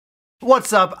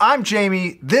What's up? I'm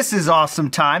Jamie. This is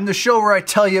Awesome Time, the show where I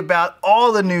tell you about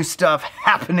all the new stuff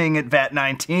happening at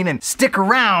VAT19. And stick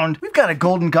around, we've got a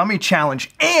Golden Gummy Challenge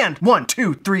and 1,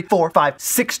 2, 3, 4, 5,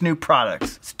 6 new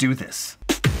products. Let's do this.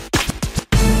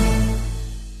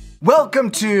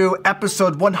 Welcome to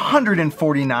episode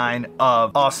 149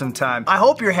 of Awesome Time. I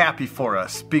hope you're happy for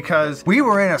us because we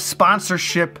were in a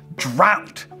sponsorship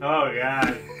drought. Oh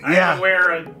God. I have to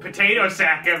wear a potato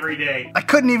sack every day. I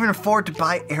couldn't even afford to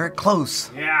buy Eric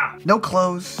clothes. Yeah. No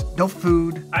clothes, no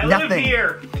food, I nothing. live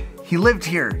here. He lived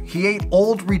here. He ate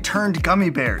old returned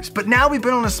gummy bears. But now we've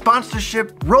been on a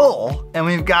sponsorship roll and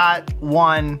we've got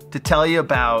one to tell you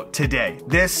about today.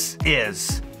 This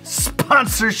is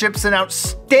sponsorships and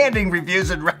outstanding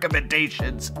reviews and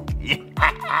recommendations.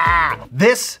 Yeah.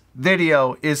 This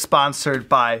video is sponsored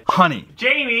by Honey.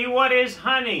 Jamie, what is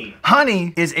Honey?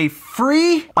 Honey is a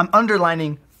free, I'm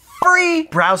underlining, free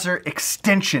browser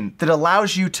extension that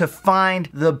allows you to find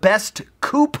the best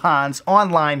coupons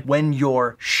online when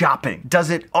you're shopping. Does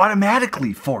it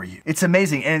automatically for you. It's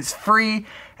amazing and it's free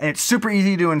and it's super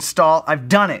easy to install. I've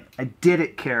done it. I did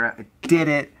it, Kara. I did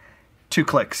it. 2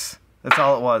 clicks. That's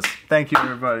all it was. Thank you,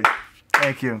 everybody.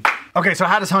 Thank you. Okay, so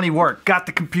how does Honey work? Got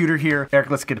the computer here. Eric,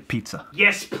 let's get a pizza.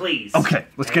 Yes, please. Okay,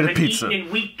 let's get a pizza. I haven't eaten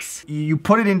in weeks. You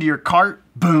put it into your cart,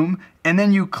 boom, and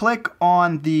then you click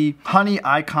on the Honey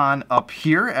icon up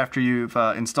here after you've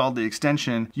installed the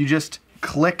extension. You just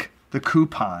click the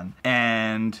coupon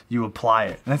and you apply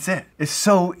it. And that's it. It's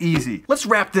so easy. Let's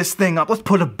wrap this thing up. Let's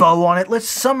put a bow on it. Let's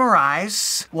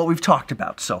summarize what we've talked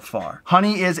about so far.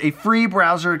 Honey is a free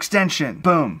browser extension.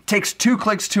 Boom. Takes 2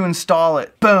 clicks to install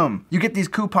it. Boom. You get these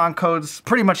coupon codes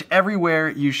pretty much everywhere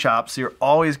you shop, so you're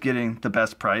always getting the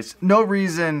best price. No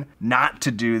reason not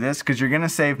to do this because you're gonna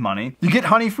save money. You get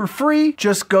Honey for free.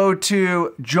 Just go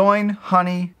to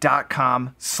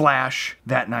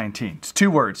joinhoney.com/that19. It's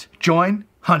 2 words. Join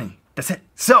Honey. That's it.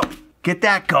 So, get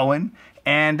that going,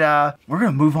 and we're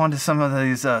gonna move on to some of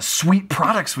these sweet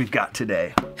products we've got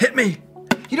today. Hit me!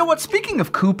 You know what, speaking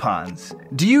of coupons,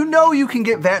 do you know you can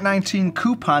get VAT19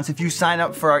 coupons if you sign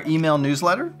up for our email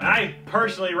newsletter? I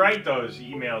personally write those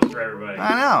emails for everybody.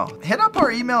 I know. Hit up our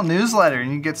email newsletter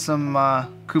and you get some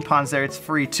coupons there. It's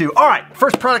free too. All right,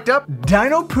 first product up,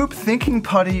 Dino Poop Thinking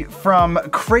Putty from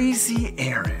Crazy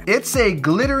Erin. It's a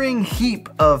glittering heap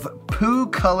of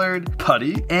poo-colored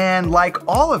putty, and like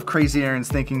all of Crazy Erin's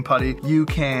Thinking Putty, you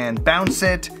can bounce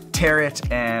it, tear it,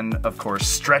 and of course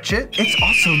stretch it. It's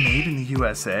also made in the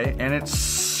USA and it's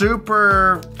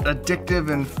super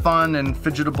addictive and fun and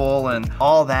fidgetable and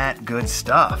all that good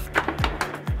stuff.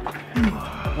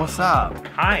 What's up?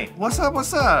 Hi. What's up,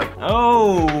 what's up?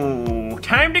 Oh,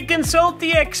 time to consult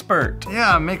the expert.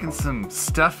 Yeah, I'm making some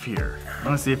stuff here. I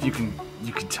wanna see if you can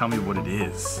tell me what it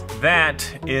is. That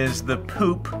is the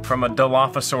poop from a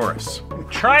Dilophosaurus.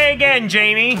 Try again,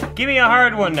 Jamie. Give me a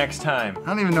hard one next time. I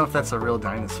don't even know if that's a real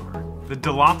dinosaur. The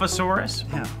Dilophosaurus?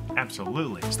 Yeah.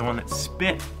 Absolutely. It's the one that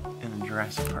spit in the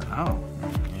Jurassic Park. Oh.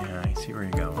 Yeah, I see where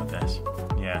you're going with this.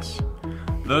 Yes.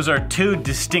 Those are 2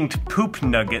 distinct poop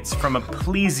nuggets from a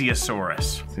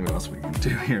Plesiosaurus. Let's see what else we can do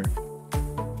here.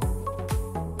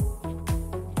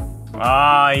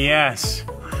 Ah, yes.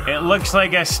 It looks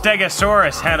like a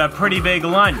Stegosaurus had a pretty big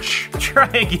lunch. Try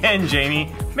again,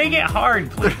 Jamie. Make it hard,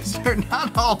 please. They're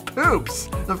not all poops.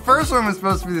 The first one was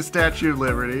supposed to be the Statue of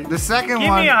Liberty. The second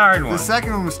Give me a hard one. The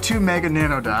second one was 2 mega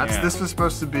nanodots. Yeah. This was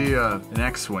supposed to be an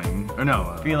X-Wing. Or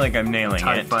no, I feel like I'm nailing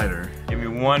TIE it. Fighter. Give me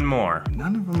one more.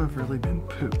 None of them have really been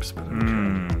poops, but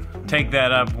okay. Take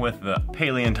that up with the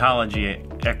Paleontology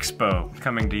Expo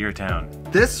coming to your town.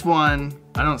 This one,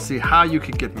 I don't see how you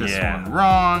could get this one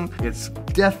wrong. It's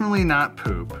definitely not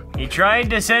poop. He tried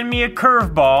to send me a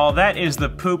curveball. That is the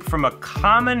poop from a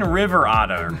common river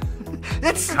otter.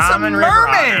 It's Common a river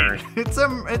mermaid. otter.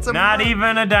 It's a Not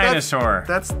even a dinosaur.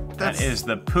 That is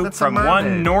the poop that's from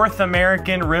one North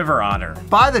American river otter.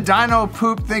 Buy the Dino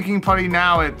Poop Thinking Putty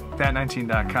now at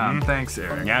that19.com. Thanks,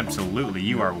 Eric. Absolutely,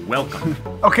 you are welcome.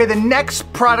 Okay, the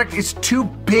next product is too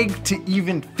big to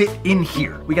even fit in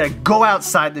here. We gotta go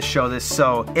outside to show this,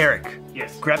 so Eric.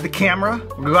 Yes. Grab the camera,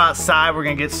 we'll go outside, we're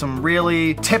gonna get some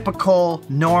really typical,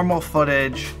 normal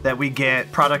footage that we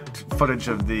get, product footage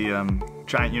of the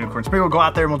giant unicorns. Maybe we'll go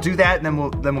out there and we'll do that and then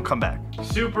we'll come back.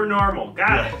 Super normal,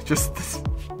 got it. Just this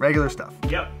regular stuff.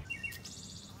 Yep.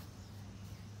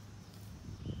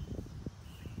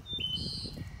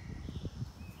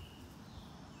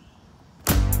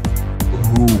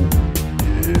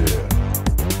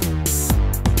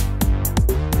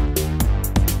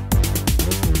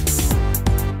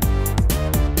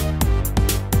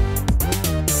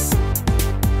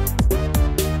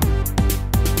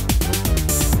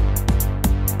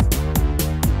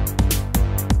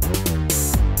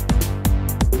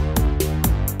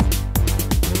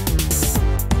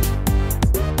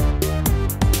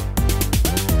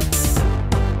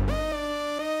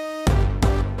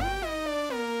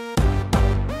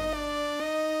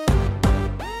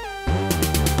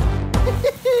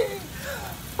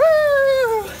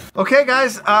 Okay,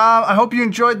 guys, I hope you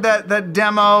enjoyed that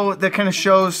demo that kind of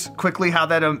shows quickly how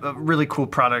that a really cool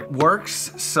product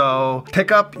works. So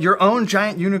pick up your own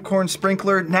giant unicorn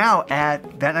sprinkler now at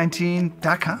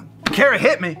that19.com. Kara,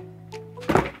 hit me.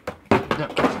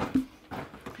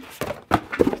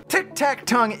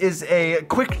 Tic-Tac-Tongue is a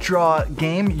quick draw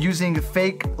game using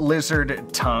fake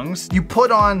lizard tongues. You put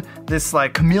on this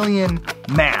like chameleon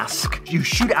mask. You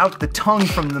shoot out the tongue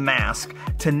from the mask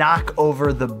to knock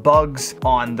over the bugs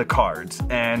on the cards.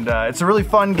 And it's a really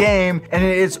fun game. And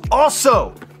it is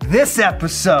also this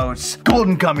episode's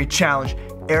Golden Gummy Challenge.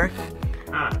 Eric,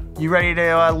 you ready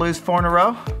to lose 4 in a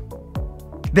row?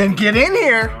 Then get in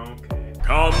here. Okay.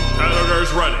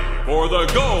 Competitors ready for the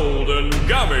Golden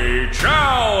Gummy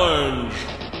Challenge.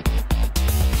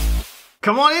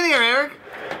 Come on in here, Eric.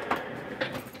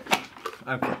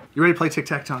 Okay, you ready to play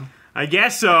tic-tac-tongue? I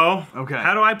guess so. Okay.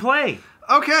 How do I play?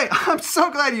 Okay, I'm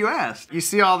so glad you asked. You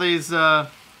see all these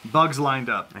bugs lined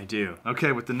up? I do.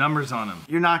 Okay, with the numbers on them.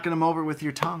 You're knocking them over with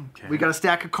your tongue. Okay. We got a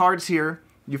stack of cards here.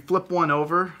 You flip one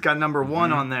over, got number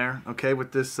 1 on there, okay,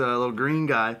 with this little green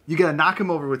guy. You gotta knock him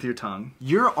over with your tongue.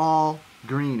 You're all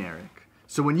green, Eric.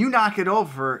 So when you knock it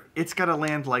over, it's gotta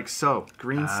land like so.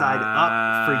 Green side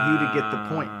up for you to get the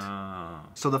point.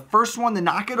 So the first one to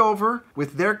knock it over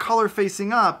with their color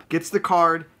facing up gets the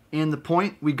card and the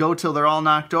point. We go till they're all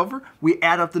knocked over. We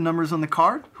add up the numbers on the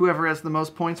card. Whoever has the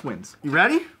most points wins. You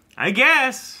ready? I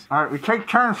guess. All right, we take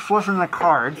turns flipping the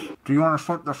cards. Do you want to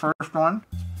flip the first one?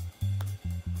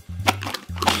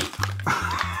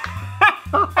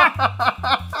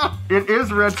 It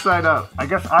is red side up. I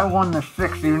guess I won the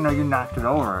 6 even though you knocked it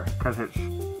over because it's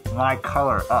my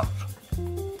color up.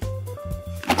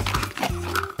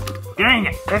 Dang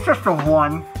it, it's just a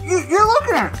 1. You're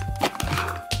looking at it.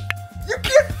 You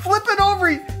can't flip it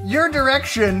over your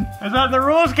direction. Is that the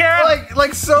rules, Kara?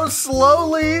 Like so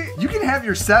slowly. You can have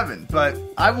your 7, but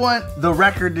I want the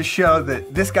record to show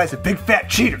that this guy's a big fat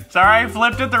cheater. Sorry, I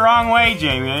flipped it the wrong way,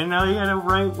 Jamie. I didn't know you had a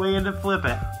right way to flip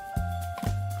it.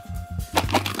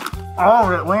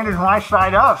 Oh, it landed my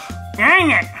side up.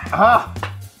 Dang it!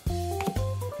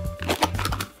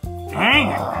 Dang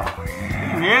it! Oh,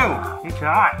 You! You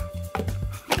shot.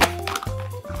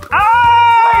 I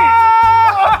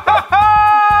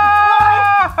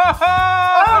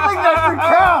don't think that should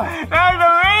count. That was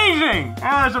amazing!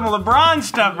 That's some LeBron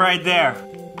stuff right there.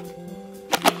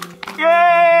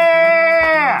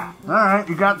 Yeah! All right,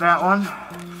 you got that one.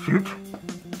 Shoot.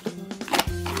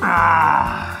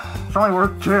 It's only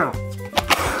worth 2.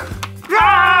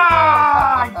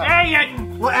 Ah! Dang it!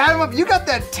 Well, add them up. You got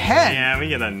that 10. Yeah, we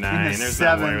get a 9. There's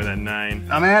 7. no way with a 9.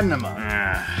 I'm adding them up.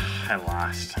 I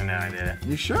lost. I know I did it.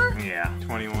 You sure? Yeah,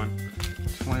 21.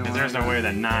 21. There's no way with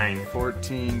a 9.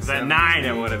 14. That 17, 9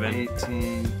 it would have been.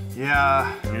 18.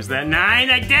 Yeah. There's that 9.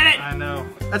 I did it! I know.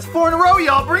 That's 4 in a row,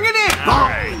 y'all. Bring it in. All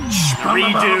right.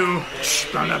 Redo.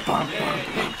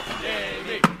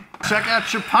 Check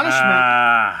out your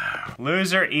punishment.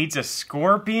 Loser eats a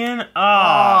scorpion?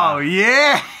 Oh,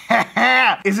 yeah.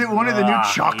 Is it one of the new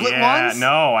chocolate ones?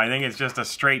 No, I think it's just a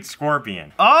straight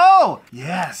scorpion. Oh,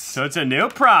 yes. So it's a new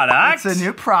product. It's a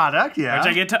new product, yeah. Which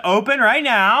I get to open right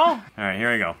now. All right,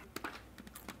 here we go.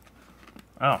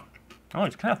 Oh,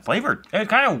 it's kind of flavored. It's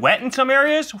kind of wet in some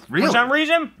areas Really? for some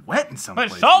reason. Wet in some But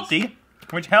places. it's salty,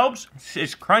 which helps.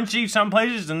 It's crunchy some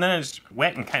places, and then it's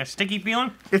wet and kind of sticky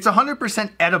feeling. It's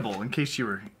 100% edible, in case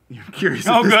you're curious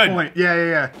Oh, at this good. point.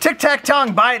 Yeah.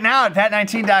 Tic-Tac-Tongue, buy it now at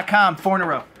that19.com. 4 in a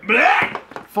row. Blech!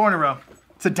 4 in a row.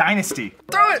 It's a dynasty.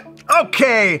 Throw it!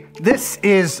 Okay, this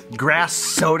is grass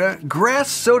soda. Grass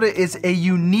soda is a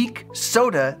unique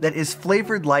soda that is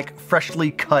flavored like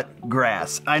freshly cut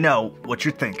grass. I know what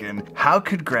you're thinking. How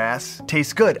could grass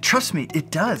taste good? Trust me,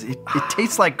 it does. It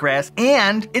tastes like grass,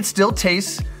 and it still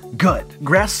tastes good.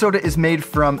 Grass soda is made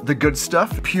from the good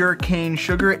stuff, pure cane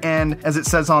sugar, and as it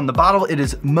says on the bottle, it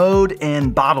is mowed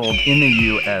and bottled in the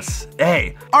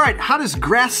USA. All right, how does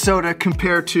grass soda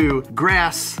compare to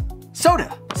grass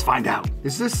soda? Let's find out.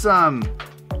 Is this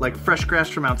like fresh grass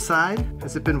from outside?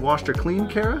 Has it been washed or cleaned,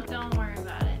 Kara? Don't worry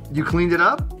about it. You cleaned it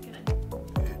up?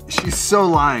 She's so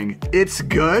lying. It's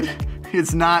good.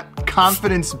 It's not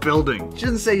confidence building. She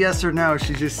doesn't say yes or no.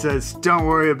 She just says, don't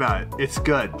worry about it. It's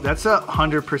good. That's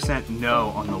 100% no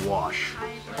on the wash. I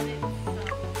let it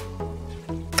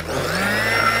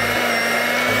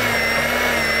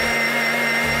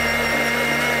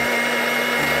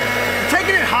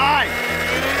Taking it high.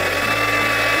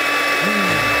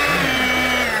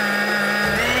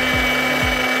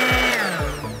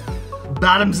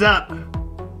 Bottoms up.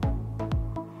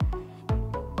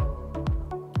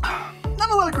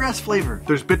 Not a lot of grass flavor.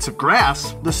 There's bits of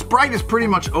grass. The Sprite is pretty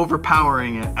much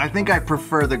overpowering it. I think I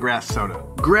prefer the grass soda.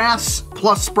 Grass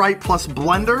plus Sprite plus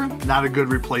blender, not a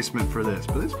good replacement for this,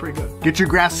 but it's pretty good. Get your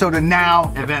grass soda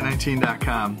now at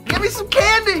vat19.com. Give me some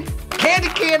candy. Candy.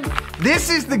 This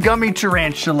is the Gummy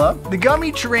Tarantula. The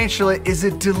Gummy Tarantula is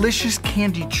a delicious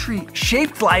candy treat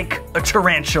shaped like a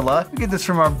tarantula. We get this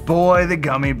from our boy, the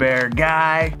Gummy Bear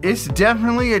guy. It's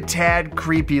definitely a tad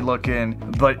creepy looking,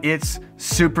 but it's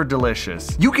super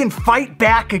delicious. You can fight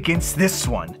back against this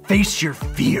one. Face your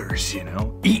fears, you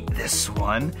know? Eat this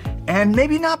one and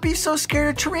maybe not be so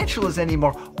scared of tarantulas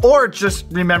anymore. Or just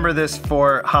remember this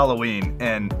for Halloween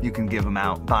and you can give them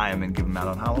out, buy them and give them out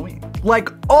on Halloween. Like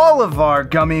all of our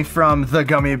gummy from the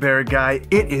Gummy Bear guy,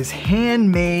 it is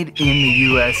handmade in the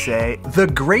USA. The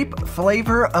grape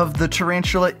flavor of the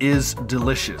tarantula is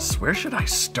delicious. Where should I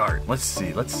start? Let's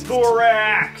see,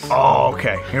 Thorax! Oh,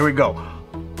 okay, here we go.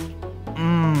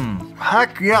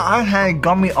 Heck yeah, I had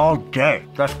gummy all day.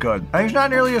 That's good. And it's not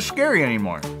nearly as scary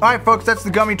anymore. All right, folks, that's the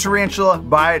Gummy Tarantula.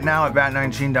 Buy it now at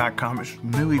vat19.com. It's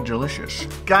really delicious.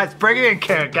 Guys, bring it in,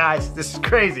 Karen, guys. This is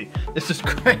crazy.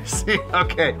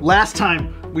 Okay, last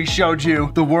time we showed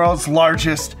you the world's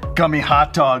largest gummy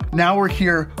hot dog. Now we're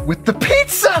here with the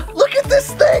pizza. Look at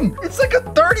this thing. It's like a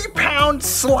 30-pound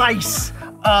slice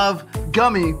of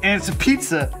gummy, and it's a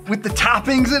pizza with the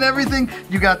toppings and everything.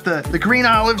 You got the green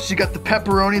olives, you got the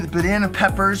pepperoni, the banana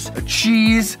peppers, a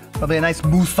cheese, probably a nice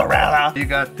mozzarella. You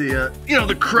got the,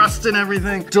 the crust and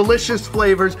everything. Delicious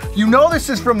flavors. You know this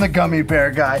is from the Gummy Bear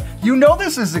guy. You know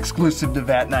this is exclusive to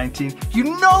VAT19.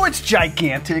 You know it's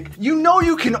gigantic. You know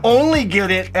you can only get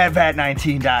it at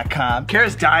vat19.com.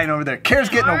 Kara's dying over there. Kara's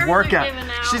getting a workout.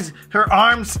 She's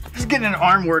getting an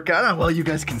arm workout. Oh, well, you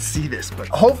guys can see this, but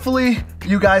hopefully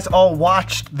you guys all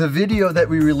watched the video that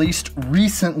we released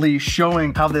recently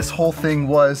showing how this whole thing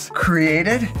was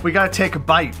created. We gotta take a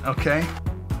bite, okay?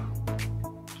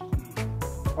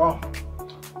 Oh.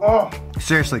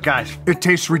 Seriously, guys, it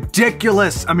tastes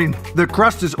ridiculous. I mean, the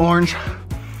crust is orange.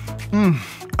 And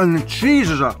the cheese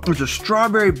is it's a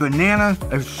strawberry banana.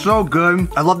 It's so good.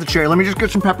 I love the cherry. Let me just get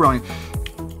some pepperoni.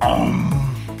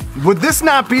 Would this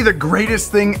not be the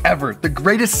greatest thing ever? The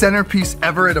greatest centerpiece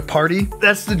ever at a party?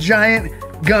 That's the giant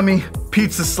gummy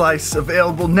pizza slice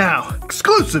available now,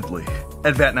 exclusively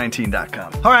at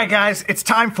vat19.com. All right, guys, it's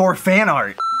time for fan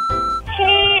art.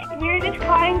 Hey, we're just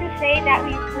calling to say that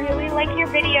we really like your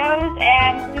videos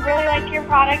and we really like your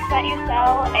products that you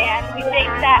sell, and we think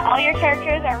that all your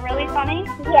characters are really funny.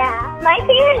 Yeah, my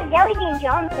favorite is Jelly Bean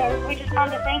Jones's. We just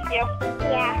wanted to thank you.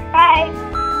 Yeah. Bye.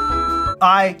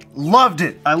 I loved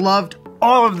it. I loved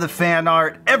all of the fan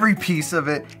art, every piece of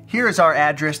it. Here is our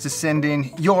address to send in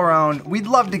your own. We'd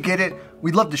love to get it.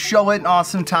 We'd love to show it in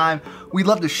Awesome Time. We'd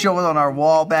love to show it on our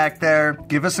wall back there.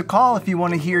 Give us a call if you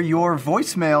want to hear your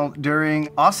voicemail during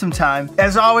Awesome Time.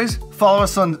 As always, follow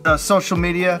us on social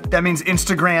media. That means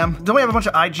Instagram. Don't we have a bunch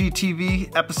of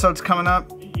IGTV episodes coming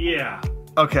up? Yeah.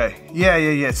 Okay,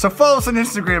 yeah. So follow us on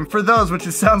Instagram for those, which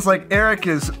it sounds like Eric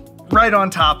is right on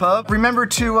top of. Remember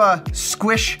to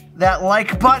squish that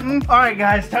like button. All right,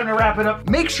 guys, time to wrap it up.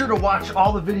 Make sure to watch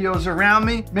all the videos around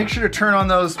me. Make sure to turn on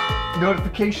those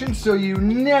notifications so you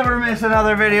never miss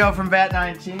another video from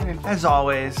VAT19. And as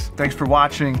always, thanks for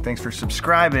watching, thanks for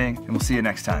subscribing, and we'll see you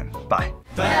next time. Bye.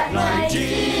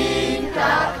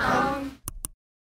 vat19.com